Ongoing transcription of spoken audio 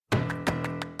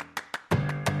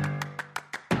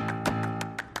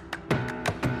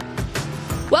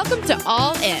Welcome to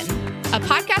All In, a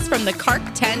podcast from the Carc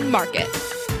 10 Market,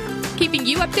 keeping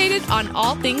you updated on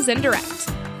all things indirect.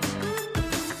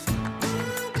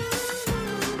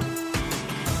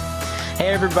 Hey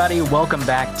everybody, welcome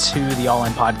back to the All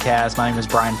In podcast. My name is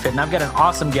Brian Fitton. I've got an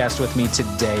awesome guest with me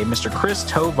today, Mr. Chris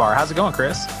Tovar. How's it going,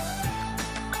 Chris?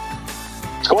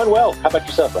 It's going well. How about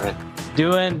yourself, Brian?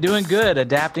 Doing good.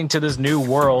 Adapting to this new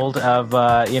world of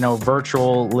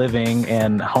virtual living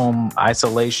and home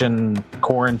isolation,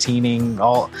 quarantining.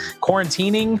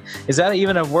 Quarantining, is that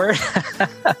even a word?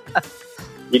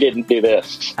 You didn't do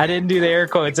this. I didn't do the air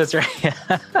quotes. That's right.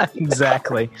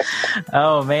 Exactly.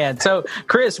 Oh man. So,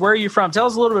 Chris, where are you from? Tell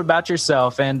us a little bit about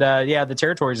yourself and the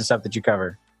territories and stuff that you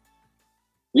cover.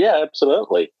 Yeah,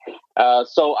 absolutely.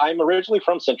 So I'm originally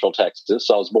from Central Texas.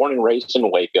 So I was born and raised in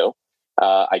Waco.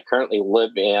 I currently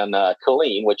live in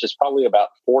Killeen, which is probably about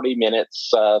 40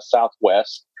 minutes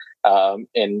southwest.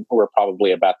 And we're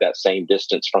probably about that same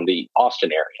distance from the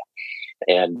Austin area.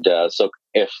 And so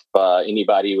if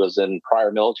anybody was in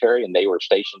prior military and they were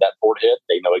stationed at Fort Hood,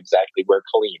 they know exactly where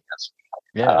Killeen is.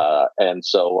 Yeah. And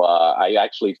so I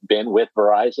actually been with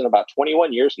Verizon about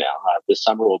 21 years now. This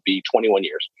summer will be 21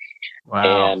 years.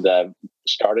 Wow. And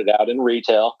started out in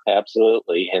retail,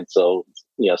 absolutely. And so,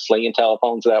 slinging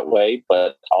telephones that way,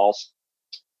 but also,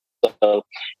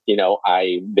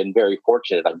 I've been very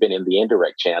fortunate. I've been in the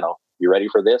indirect channel. You ready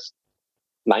for this?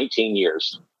 19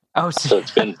 years. Oh, so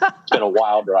it's been a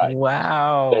wild ride.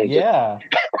 Wow. Yeah.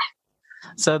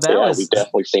 So we've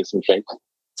definitely seen some change.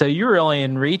 So you were only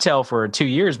in retail for 2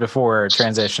 years before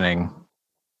transitioning.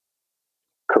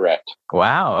 Correct.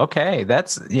 Wow. Okay.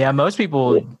 Most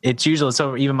people, it's usually,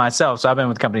 so even myself, so I've been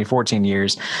with the company 14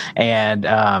 years and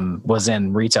was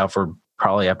in retail for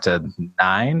probably up to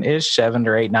 7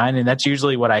 or 8, 9. And that's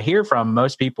usually what I hear from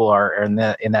most people are in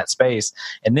that space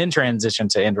and then transition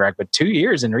to indirect, but 2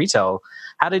 years in retail.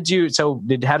 How did you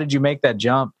make that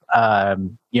jump,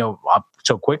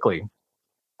 so quickly?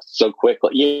 So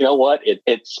quickly, you know what?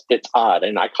 It's odd,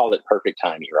 and I call it perfect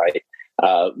timing, right?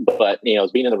 But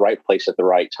it's being in the right place at the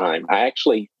right time.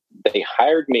 They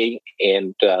hired me,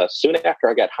 and soon after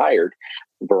I got hired,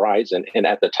 Verizon, and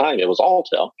at the time it was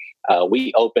Alltel.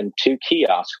 We opened 2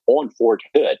 kiosks on Fort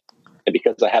Hood, and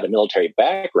because I had a military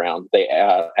background, they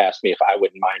asked me if I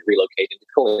wouldn't mind relocating to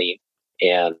Killeen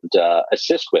and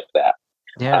assist with that.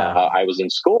 Yeah, I was in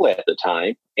school at the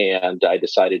time, and I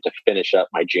decided to finish up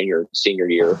my junior and senior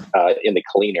year in the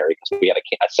Killeen area because we had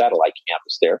a satellite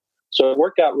campus there. So it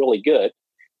worked out really good,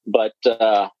 but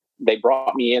they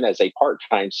brought me in as a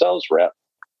part-time sales rep,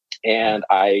 and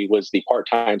I was the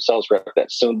part-time sales rep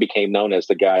that soon became known as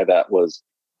the guy that was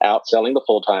out selling the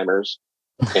full-timers,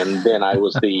 and then I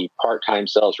was the part-time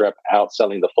sales rep out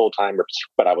selling the full-timers,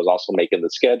 but I was also making the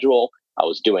schedule, I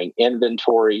was doing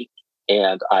inventory,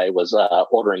 and I was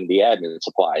ordering the admin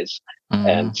supplies. Mm-hmm.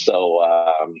 And so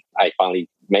I finally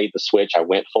made the switch. I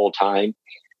went full-time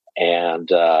and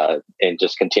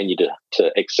just continued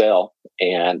to excel.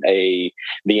 And the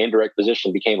indirect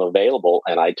position became available,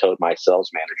 and I told my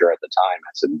sales manager at the time,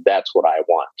 I said, that's what I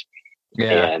want.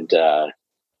 Yeah. And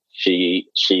she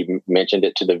mentioned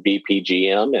it to the VP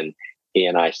GM, and he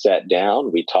and I sat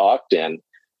down, we talked, and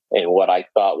what I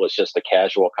thought was just a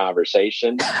casual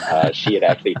conversation, she had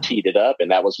actually teed it up, and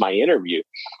that was my interview.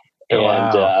 And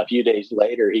wow. A few days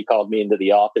later, he called me into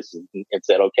the office and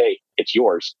said, "Okay, it's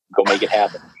yours. Go make it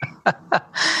happen."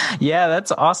 Yeah,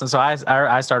 that's awesome. So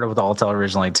I started with Alltel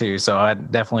originally too, so I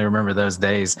definitely remember those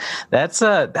days.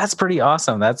 That's pretty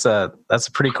awesome. That's a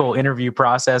pretty cool interview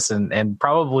process, and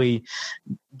probably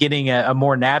getting a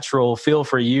more natural feel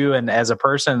for you and as a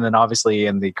person, and obviously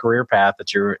in the career path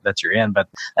that you're in. But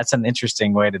that's an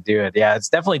interesting way to do it. Yeah, it's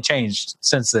definitely changed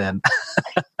since then.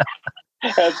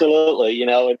 Absolutely.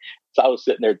 And so I was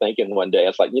sitting there thinking one day, I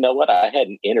was like, you know what? I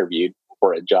hadn't interviewed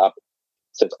for a job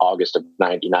since August of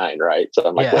 '99, right? So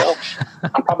I'm like, well,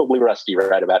 I'm probably rusty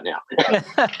right about now.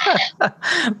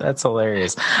 That's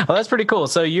hilarious. Well, that's pretty cool.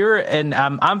 So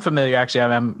I'm familiar, actually.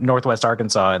 I'm Northwest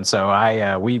Arkansas. And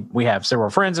so we have several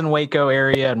friends in Waco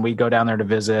area, and we go down there to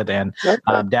visit, and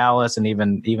Dallas, and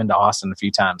even to Austin a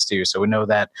few times too. So we know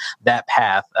that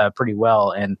path pretty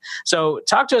well. And so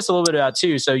talk to us a little bit about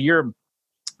too. So you're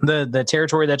the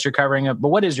territory that you're covering, but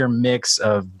what is your mix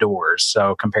of doors?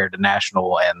 So compared to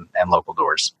national and local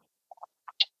doors?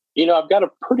 I've got a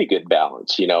pretty good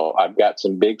balance. I've got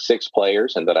some big 6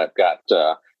 players, and then I've got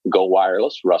Go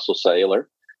Wireless, Russell Cellular,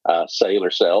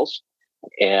 Cellular Cells.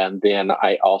 And then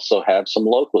I also have some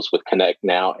locals with Connect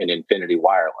Now and Infinity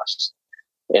Wireless.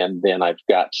 And then I've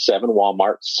got 7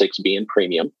 Walmart, 6 being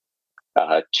premium,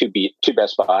 2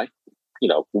 Best Buy.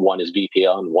 One is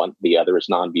VPL and the other is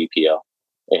non-VPL.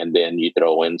 and then you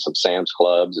throw in some Sam's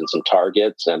Clubs and some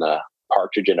Targets and a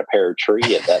partridge in a pear tree,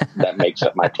 and that makes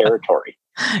up my territory.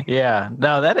 Yeah,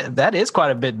 no, that is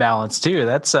quite a bit balanced too.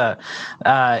 That's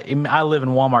I live in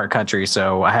Walmart country,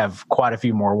 so I have quite a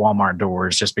few more Walmart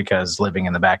doors just because living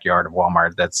in the backyard of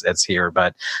Walmart that's here.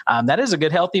 But that is a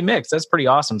good healthy mix. That's pretty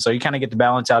awesome. So you kind of get to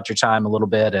balance out your time a little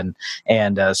bit and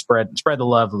spread the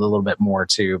love a little bit more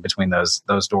too between those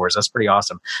doors. That's pretty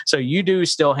awesome. So you do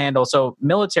still handle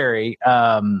military.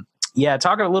 Yeah,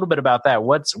 talk a little bit about that.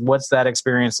 What's that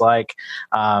experience like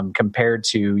compared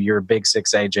to your big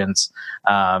six agents?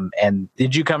 And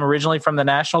did you come originally from the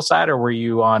national side, or were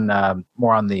you on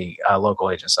more on the local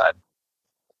agent side?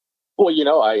 Well,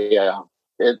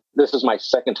 this is my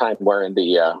second time wearing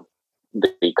the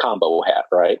combo hat,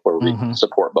 right, where we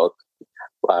support both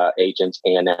agents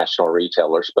and national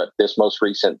retailers. But this most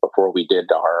recent, before we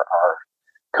did our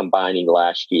combining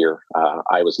last year,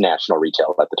 I was national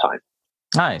retail at the time.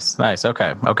 Nice.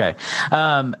 Okay.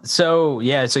 So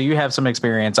you have some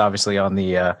experience, obviously, on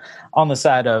the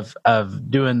side of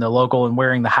doing the local and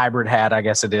wearing the hybrid hat, I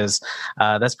guess it is.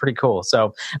 That's pretty cool.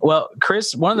 So, well,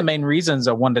 Chris, one of the main reasons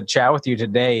I wanted to chat with you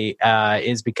today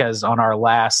is because on our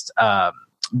last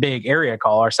big area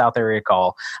call, our South area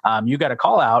call, you got a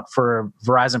call out for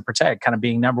Verizon Protect, kind of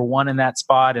being number one in that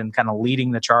spot and kind of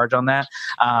leading the charge on that.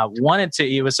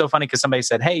 It was so funny because somebody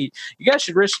said, "Hey, you guys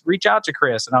should reach out to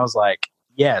Chris," and I was like,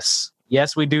 Yes,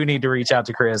 we do need to reach out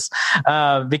to Chris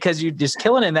because you're just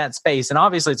killing in that space. And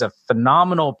obviously, it's a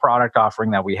phenomenal product offering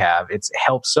that we have. It's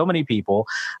helped so many people,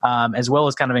 as well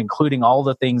as kind of including all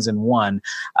the things in one.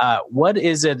 What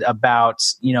is it about,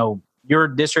 your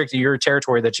district or your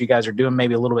territory that you guys are doing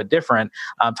maybe a little bit different?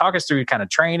 Talk us through kind of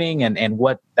training and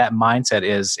what that mindset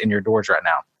is in your doors right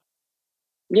now.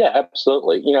 Yeah,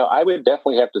 absolutely. I would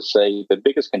definitely have to say the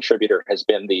biggest contributor has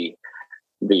been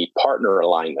the partner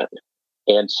alignment.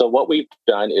 And so what we've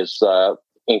done is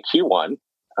in Q1,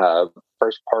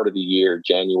 first part of the year,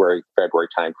 January, February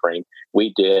timeframe,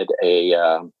 we did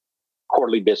a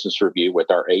quarterly business review with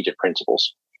our agent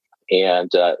principals. And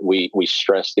we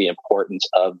stressed the importance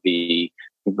of the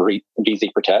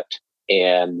VZ Protect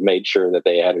and made sure that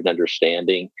they had an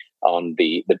understanding on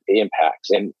the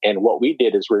impacts. And what we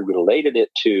did is we related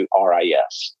it to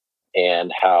RIS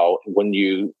and how when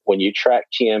you track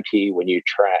TMP, when you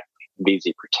track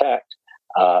VZ Protect,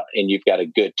 and you've got a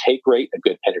good take rate, a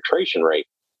good penetration rate,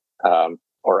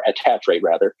 or attach rate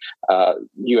rather,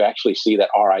 you actually see that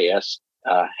RIS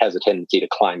has a tendency to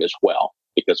climb as well,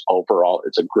 because overall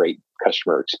it's a great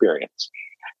customer experience.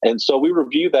 And so we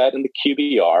review that in the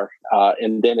QBR,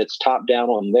 and then it's top down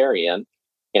on their end.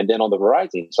 And then on the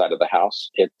Verizon side of the house,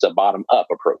 it's a bottom up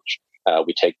approach.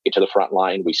 We take it to the front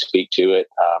line, we speak to it.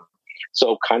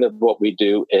 So kind of what we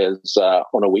do is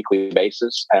on a weekly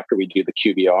basis after we do the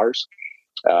QBRs.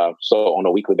 So on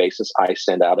a weekly basis, I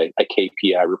send out a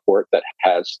KPI report that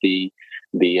has the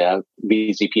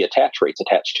VZP attach rates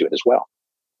attached to it as well.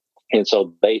 And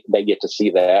so they get to see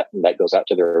that, and that goes out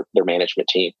to their management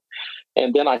team.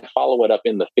 And then I follow it up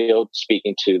in the field,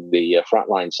 speaking to the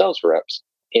frontline sales reps.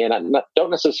 And I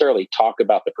don't necessarily talk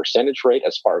about the percentage rate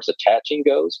as far as attaching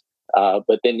goes,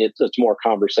 but then it's more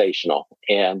conversational.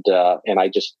 And I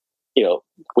just,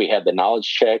 we had the knowledge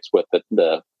checks with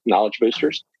the knowledge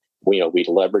boosters. We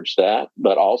leverage that,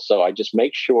 but also I just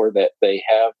make sure that they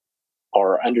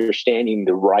are understanding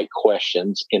the right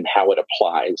questions and how it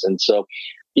applies. And so,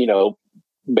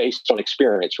 based on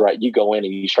experience, right, you go in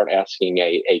and you start asking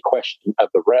a question of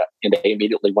the rep, and they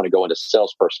immediately want to go into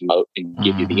salesperson mode and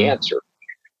give you the answer.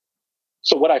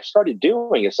 So what I've started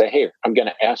doing is say, hey, I'm going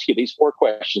to ask you these 4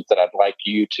 questions that I'd like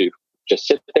you to just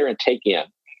sit there and take in,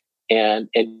 and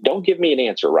don't give me an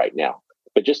answer right now,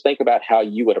 but just think about how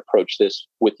you would approach this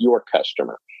with your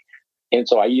customer. And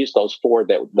so I use those 4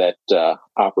 that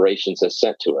operations has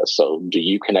sent to us. So do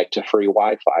you connect to free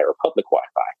Wi-Fi or public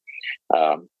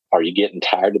Wi-Fi? Are you getting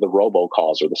tired of the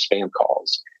robocalls or the spam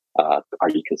calls? Are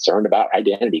you concerned about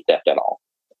identity theft at all?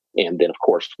 And then, of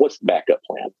course, what's the backup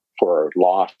plan for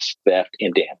loss, theft,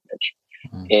 and damage?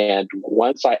 Mm-hmm. And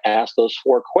once I ask those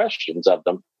 4 questions of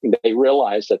them, they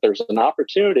realize that there's an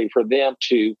opportunity for them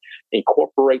to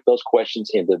incorporate those questions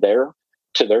into their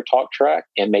talk track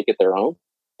and make it their own.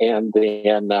 And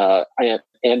then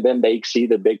they see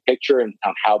the big picture and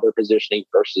on how they're positioning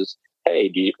versus,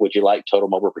 hey, would you like total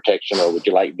mobile protection or would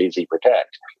you like VZ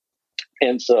Protect?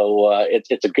 And so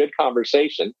it's a good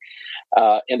conversation,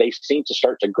 and they seem to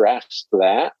start to grasp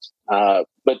that.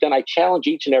 But then I challenge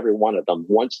each and every one of them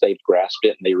once they've grasped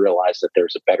it and they realize that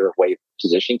there's a better way of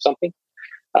positioning something.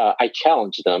 I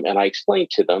challenge them and I explain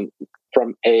to them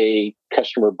from a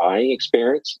customer buying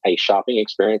experience, a shopping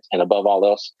experience, and above all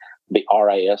else, the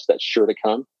RIS that's sure to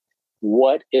come.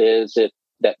 What is it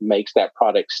that makes that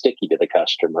product sticky to the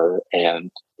customer?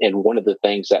 And one of the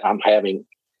things that I'm having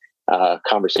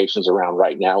conversations around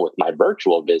right now with my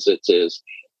virtual visits is,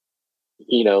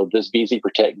 this VZ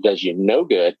Protect does you no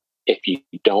good if you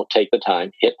don't take the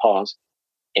time, hit pause,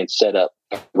 and set up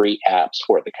 3 apps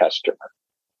for the customer.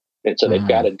 And so they've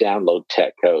got to download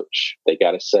Tech Coach, they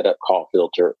got to set up Call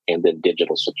Filter, and then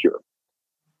Digital Secure.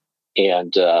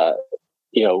 And,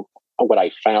 what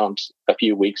I found a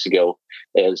few weeks ago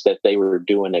is that they were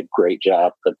doing a great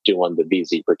job of doing the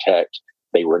VZ Protect.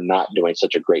 They were not doing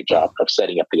such a great job of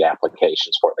setting up the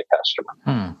applications for the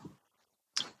customer.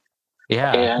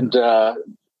 Yeah. And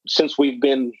since we've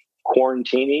been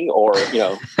quarantining or,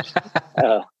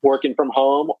 working from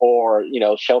home or,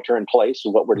 shelter in place,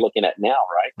 what we're looking at now,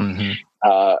 right?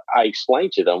 I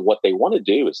explained to them what they want to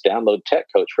do is download Tech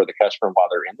Coach for the customer while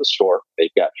they're in the store. They've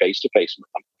got face-to-face with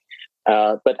them.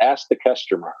 But ask the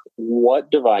customer,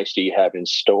 what device do you have in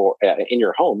store in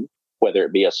your home, whether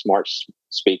it be a smart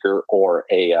speaker or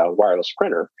a wireless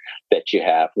printer that you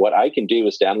have? What I can do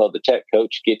is download the Tech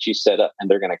Coach, get you set up, and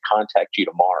they're going to contact you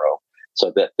tomorrow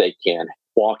so that they can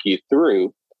walk you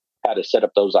through how to set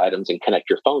up those items and connect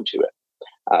your phone to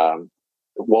it.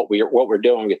 What we're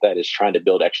doing with that is trying to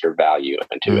build extra value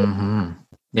into it.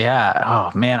 Yeah.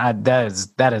 Oh man,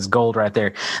 that is gold right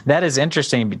there. That is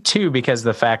interesting too, because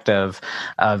the fact of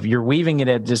you're weaving it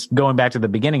at, just going back to the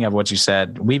beginning of what you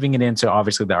said, weaving it into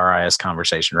obviously the RIS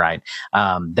conversation, right?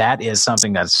 That is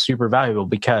something that's super valuable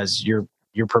because you're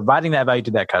providing that value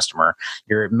to that customer.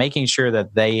 You're making sure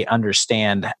that they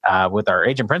understand with our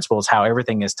agent principles how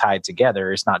everything is tied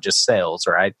together. It's not just sales,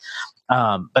 right?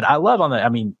 But I love I'm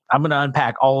going to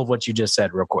unpack all of what you just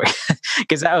said real quick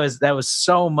because that was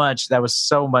so much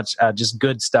just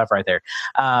good stuff right there.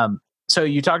 So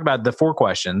you talked about the 4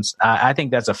 questions. I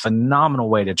think that's a phenomenal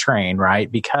way to train,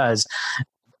 right? Because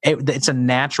it's a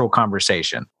natural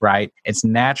conversation, right? It's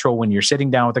natural when you're sitting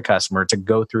down with a customer to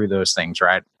go through those things,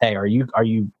 right? Hey, are you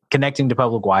connecting to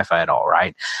public Wi-Fi at all,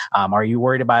 right? Are you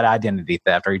worried about identity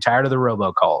theft? Are you tired of the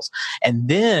robocalls? And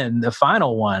then the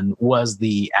final one was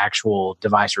the actual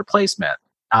device replacement,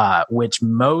 which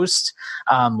most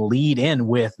lead in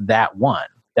with that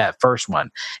first one.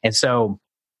 And so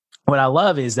what I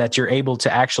love is that you're able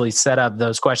to actually set up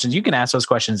those questions. You can ask those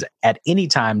questions at any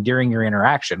time during your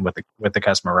interaction with the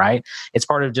customer, right? It's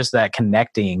part of just that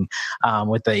connecting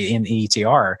with the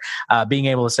ETR, being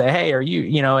able to say, hey, are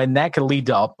you, and that could lead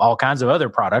to all kinds of other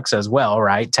products as well,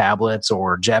 right? Tablets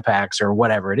or jetpacks or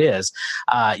whatever it is.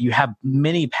 You have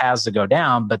many paths to go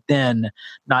down, but then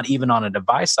not even on a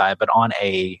device side, but on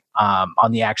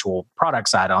the actual product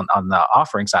side, on the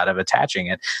offering side of attaching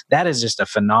it. That is just a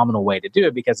phenomenal way to do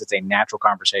it because it's a natural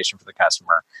conversation for the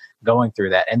customer going through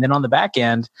that. And then on the back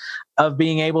end of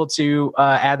being able to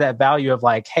add that value of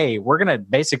like, hey, we're going to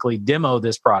basically demo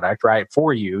this product, right,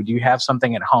 for you. Do you have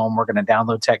something at home? We're going to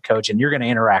download Tech Coach and you're going to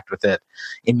interact with it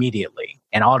immediately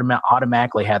and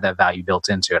automatically have that value built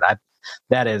into it.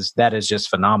 That is just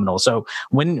phenomenal. So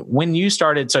when you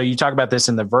started, so you talk about this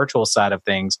in the virtual side of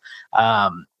things,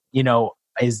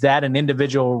 is that an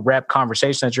individual rep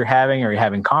conversation that you're having? Or are you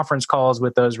having conference calls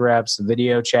with those reps,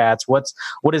 video chats? What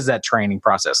does that training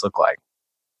process look like?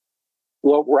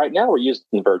 Well, right now we're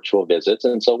using virtual visits.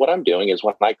 And so what I'm doing is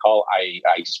when I call,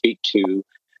 I speak to,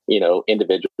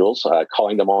 individuals,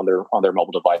 calling them on their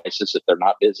mobile devices if they're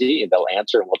not busy, and they'll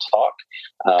answer and we'll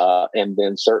talk. And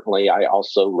then certainly I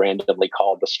also randomly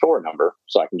call the store number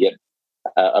so I can get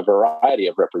a variety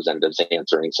of representatives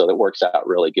answering. So that works out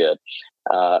really good.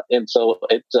 And so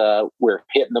we're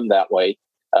hitting them that way.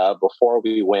 Before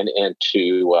we went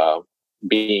into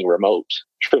being remote,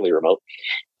 truly remote,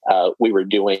 we were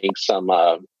doing some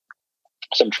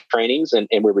trainings and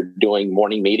we were doing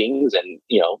morning meetings and,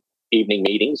 evening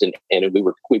meetings. And we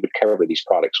would cover these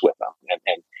products with them.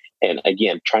 And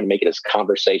again, trying to make it as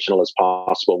conversational as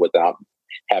possible without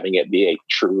having it be a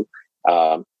true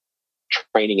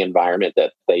training environment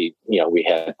that we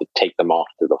had to take them off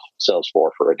to the sales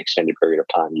floor for an extended period of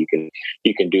time. You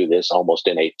can do this almost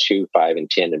in a 2, 5, and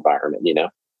 10 environment,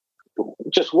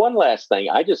 Just one last thing.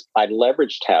 I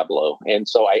leverage Tableau. And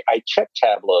so I check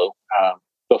Tableau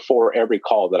before every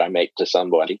call that I make to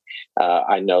somebody.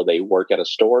 I know they work at a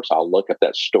store, so I'll look at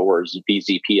that store's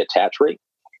VZP attach rate.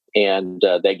 And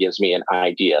that gives me an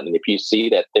idea. And if you see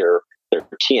that their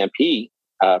TMP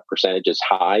percentage is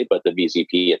high, but the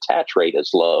VZP attach rate is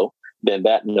low, then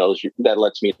that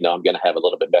lets me know I'm going to have a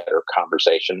little bit better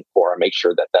conversation, or make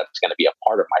sure that that's going to be a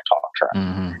part of my talk track.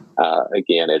 Mm-hmm.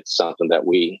 Again, it's something that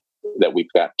we've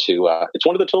got to. It's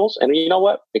one of the tools, and you know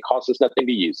what? It costs us nothing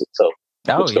to use it, so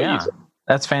let's go use it.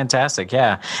 That's fantastic.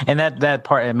 Yeah. And that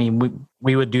part, I mean,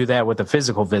 we would do that with a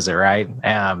physical visit, right?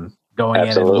 Going in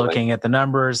and looking at the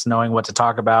numbers, knowing what to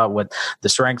talk about, what the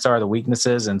strengths are, the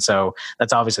weaknesses. And so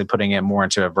that's obviously putting it more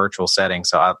into a virtual setting.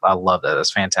 So I love that.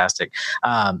 That's fantastic.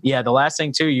 The last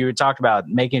thing too, you talked about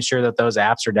making sure that those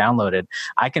apps are downloaded.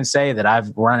 I can say that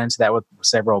I've run into that with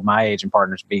several of my agent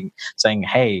partners saying,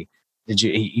 hey,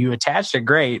 you attached it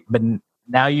great, but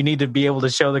now you need to be able to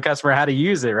show the customer how to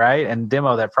use it, right? And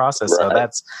demo that process. Right. So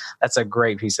that's a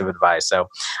great piece of advice. So,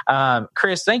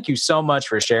 Chris, thank you so much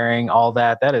for sharing all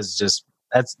that. That is just,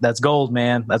 that's gold,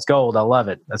 man. That's gold. I love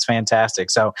it. That's fantastic.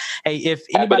 So, hey, if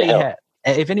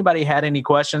anybody had any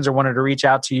questions or wanted to reach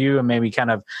out to you and maybe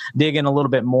kind of dig in a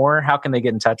little bit more, how can they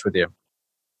get in touch with you?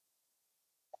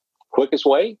 Quickest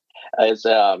way is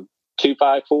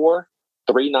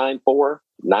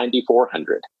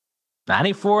 254-394-9400.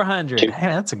 9400. Hey,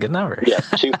 that's a good number. Yes,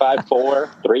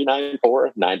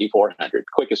 254-394-9400.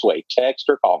 Quickest way, text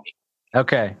or call me.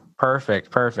 Okay,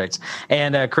 perfect.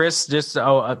 And Chris, just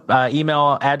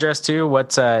email address too.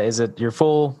 What is it? Your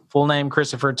full name,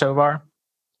 Christopher Tovar?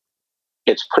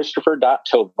 It's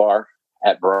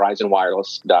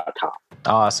Christopher.Tovar@VerizonWireless.com.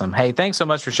 Awesome. Hey, thanks so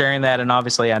much for sharing that. And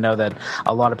obviously, I know that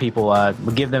a lot of people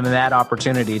would give them that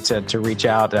opportunity to reach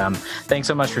out. Thanks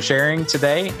so much for sharing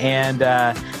today. And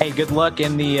hey, good luck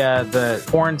in the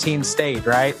quarantine state,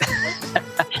 right?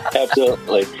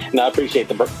 Absolutely. No, I appreciate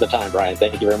the time, Brian.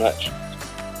 Thank you very much.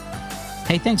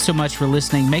 Hey, thanks so much for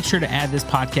listening. Make sure to add this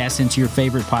podcast into your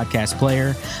favorite podcast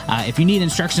player. If you need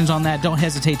instructions on that, don't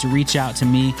hesitate to reach out to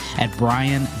me at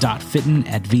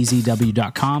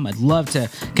brian.fitton@vzw.com. I'd love to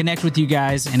connect with you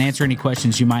guys and answer any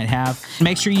questions you might have.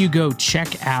 Make sure you go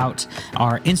check out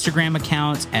our Instagram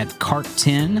account at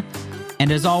Cart10.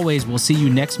 And as always, we'll see you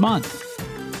next month.